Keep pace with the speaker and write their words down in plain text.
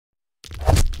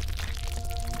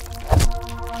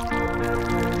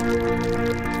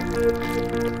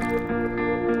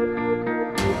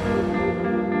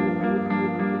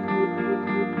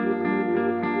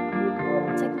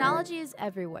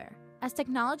everywhere. As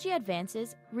technology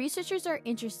advances, researchers are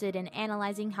interested in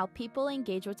analyzing how people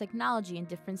engage with technology in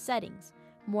different settings.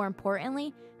 More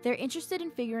importantly, they're interested in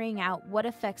figuring out what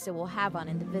effects it will have on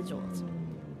individuals.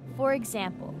 For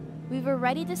example, we've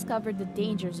already discovered the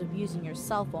dangers of using your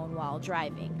cell phone while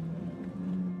driving.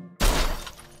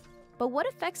 But what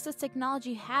effects does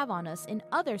technology have on us in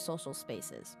other social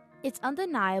spaces? It's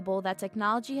undeniable that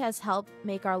technology has helped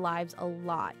make our lives a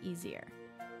lot easier.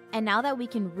 And now that we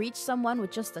can reach someone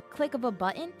with just a click of a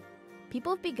button,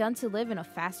 people have begun to live in a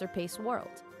faster-paced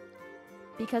world.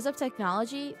 Because of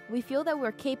technology, we feel that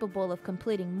we're capable of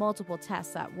completing multiple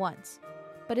tasks at once.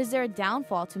 But is there a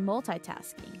downfall to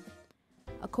multitasking?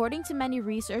 According to many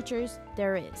researchers,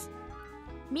 there is.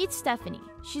 Meet Stephanie.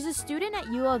 She's a student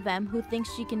at U of M who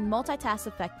thinks she can multitask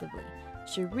effectively.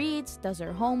 She reads, does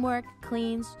her homework,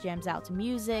 cleans, jams out to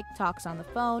music, talks on the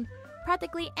phone,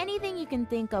 practically anything you can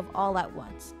think of all at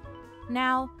once.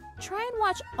 Now, try and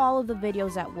watch all of the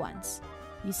videos at once.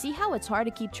 You see how it's hard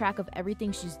to keep track of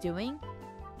everything she's doing?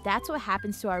 That's what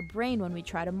happens to our brain when we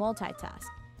try to multitask.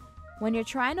 When you're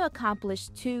trying to accomplish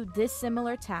two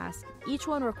dissimilar tasks, each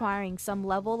one requiring some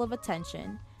level of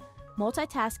attention,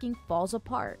 multitasking falls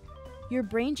apart. Your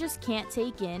brain just can't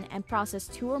take in and process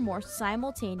two or more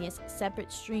simultaneous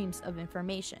separate streams of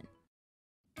information.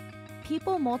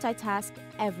 People multitask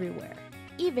everywhere,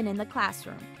 even in the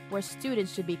classroom, where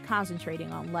students should be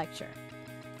concentrating on lecture.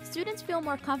 Students feel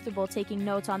more comfortable taking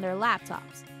notes on their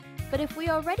laptops. But if we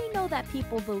already know that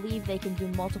people believe they can do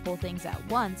multiple things at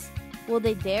once, will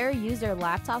they dare use their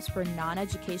laptops for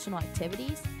non-educational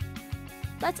activities?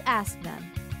 Let's ask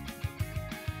them.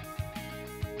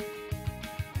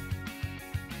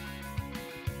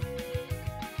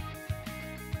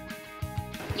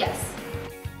 Yes.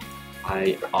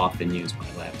 I often use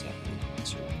my laptop in the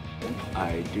classroom.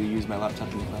 I do use my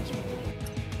laptop in the classroom.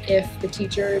 If the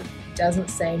teacher doesn't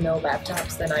say no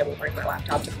laptops, then I will bring my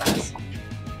laptop to class.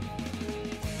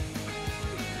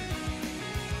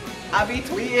 I be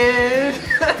tweeting.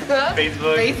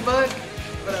 Facebook.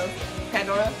 What else?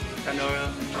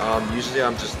 Pandora. Usually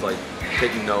I'm just like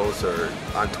taking notes or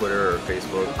on Twitter or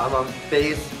Facebook. I'm on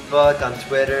Facebook, on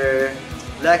Twitter,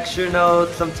 lecture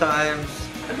notes sometimes.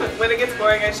 When it gets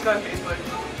boring, I just go on Facebook.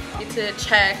 To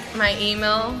check my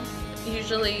email,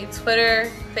 usually Twitter,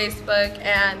 Facebook,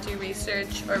 and do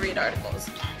research or read articles.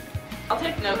 I'll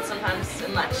take notes sometimes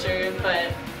in lecture,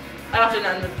 but I often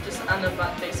just end up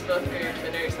on Facebook or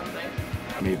Twitter or something.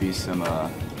 Maybe some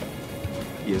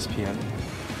ESPN.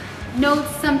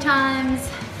 Notes sometimes,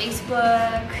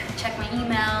 Facebook, check my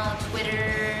email,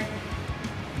 Twitter,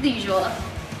 the usual.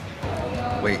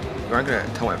 Wait, you aren't gonna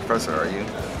tell my professor, are you?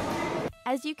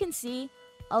 As you can see,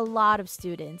 a lot of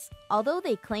students, although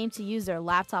they claim to use their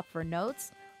laptop for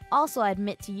notes, also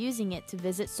admit to using it to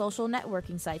visit social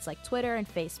networking sites like Twitter and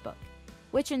Facebook,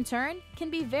 which in turn can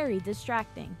be very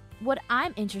distracting. What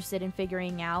I'm interested in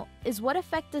figuring out is what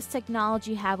effect does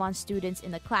technology have on students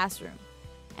in the classroom,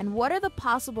 and what are the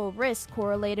possible risks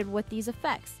correlated with these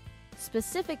effects.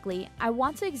 Specifically, I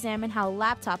want to examine how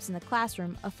laptops in the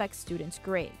classroom affect students'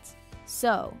 grades.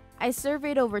 So, I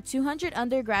surveyed over 200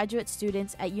 undergraduate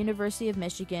students at University of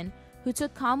Michigan who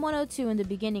took Comm 102 in the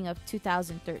beginning of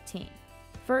 2013.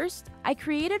 First, I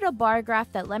created a bar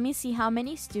graph that let me see how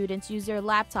many students use their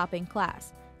laptop in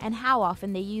class and how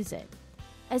often they use it.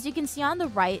 As you can see on the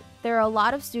right, there are a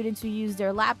lot of students who use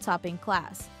their laptop in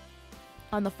class.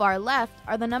 On the far left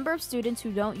are the number of students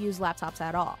who don't use laptops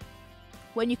at all.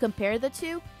 When you compare the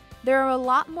two, there are a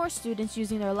lot more students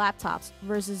using their laptops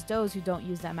versus those who don't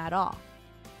use them at all.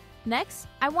 Next,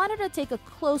 I wanted to take a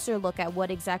closer look at what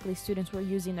exactly students were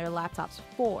using their laptops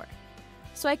for.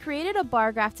 So I created a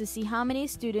bar graph to see how many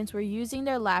students were using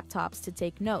their laptops to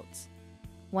take notes.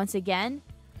 Once again,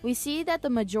 we see that the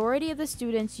majority of the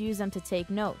students use them to take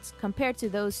notes, compared to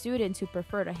those students who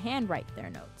prefer to handwrite their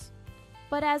notes.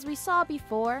 But as we saw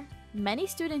before, many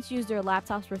students use their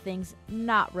laptops for things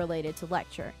not related to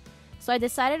lecture. So I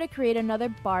decided to create another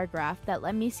bar graph that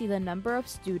let me see the number of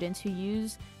students who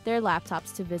use their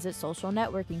laptops to visit social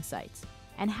networking sites,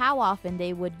 and how often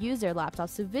they would use their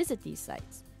laptops to visit these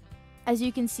sites. As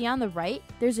you can see on the right,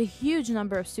 there's a huge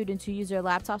number of students who use their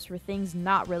laptops for things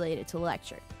not related to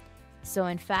lecture. So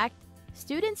in fact,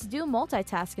 students do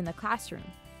multitask in the classroom.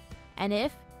 And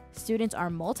if students are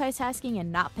multitasking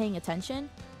and not paying attention,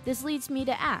 this leads me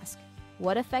to ask,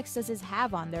 what effects does this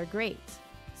have on their grades?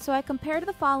 So I compared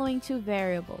the following two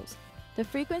variables, the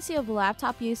frequency of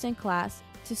laptop use in class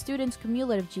to students'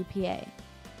 cumulative GPA.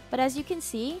 But as you can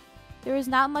see, there is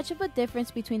not much of a difference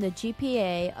between the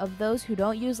GPA of those who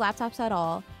don't use laptops at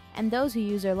all and those who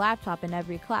use their laptop in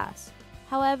every class.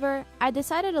 However, I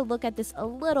decided to look at this a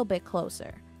little bit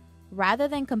closer. Rather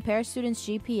than compare students'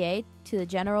 GPA to the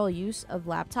general use of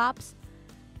laptops,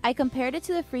 I compared it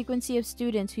to the frequency of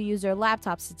students who use their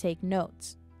laptops to take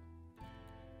notes.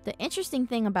 The interesting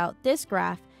thing about this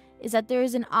graph is that there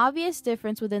is an obvious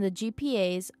difference within the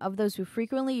GPAs of those who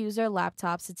frequently use their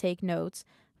laptops to take notes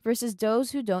versus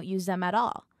those who don't use them at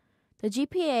all. The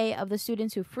GPA of the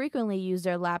students who frequently use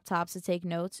their laptops to take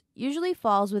notes usually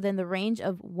falls within the range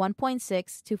of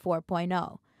 1.6 to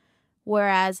 4.0,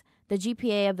 whereas the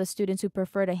GPA of the students who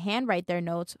prefer to handwrite their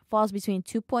notes falls between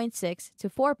 2.6 to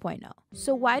 4.0.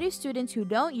 So why do students who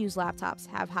don't use laptops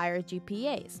have higher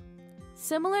GPAs?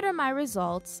 Similar to my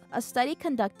results, a study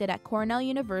conducted at Cornell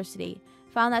University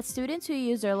found that students who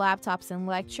use their laptops in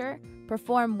lecture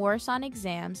perform worse on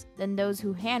exams than those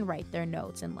who handwrite their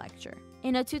notes in lecture.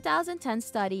 In a 2010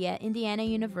 study at Indiana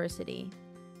University,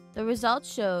 the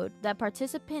results showed that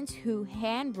participants who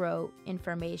handwrote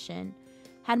information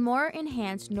had more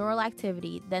enhanced neural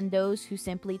activity than those who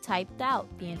simply typed out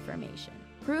the information,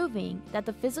 proving that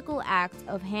the physical act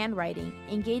of handwriting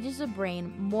engages the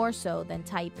brain more so than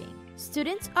typing.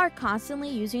 Students are constantly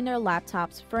using their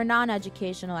laptops for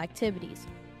non-educational activities,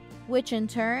 which in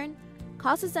turn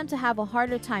causes them to have a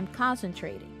harder time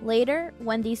concentrating. Later,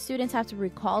 when these students have to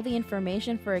recall the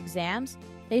information for exams,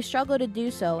 they struggle to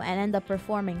do so and end up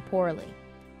performing poorly.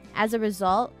 As a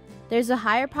result, there's a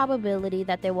higher probability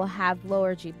that they will have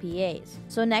lower GPAs.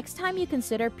 So next time you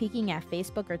consider peeking at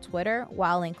Facebook or Twitter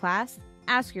while in class,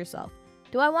 ask yourself,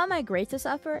 do I want my grades to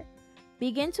suffer?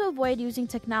 Begin to avoid using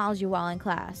technology while in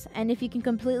class, and if you can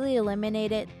completely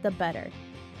eliminate it, the better.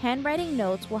 Handwriting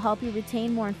notes will help you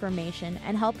retain more information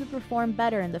and help you perform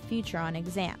better in the future on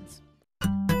exams.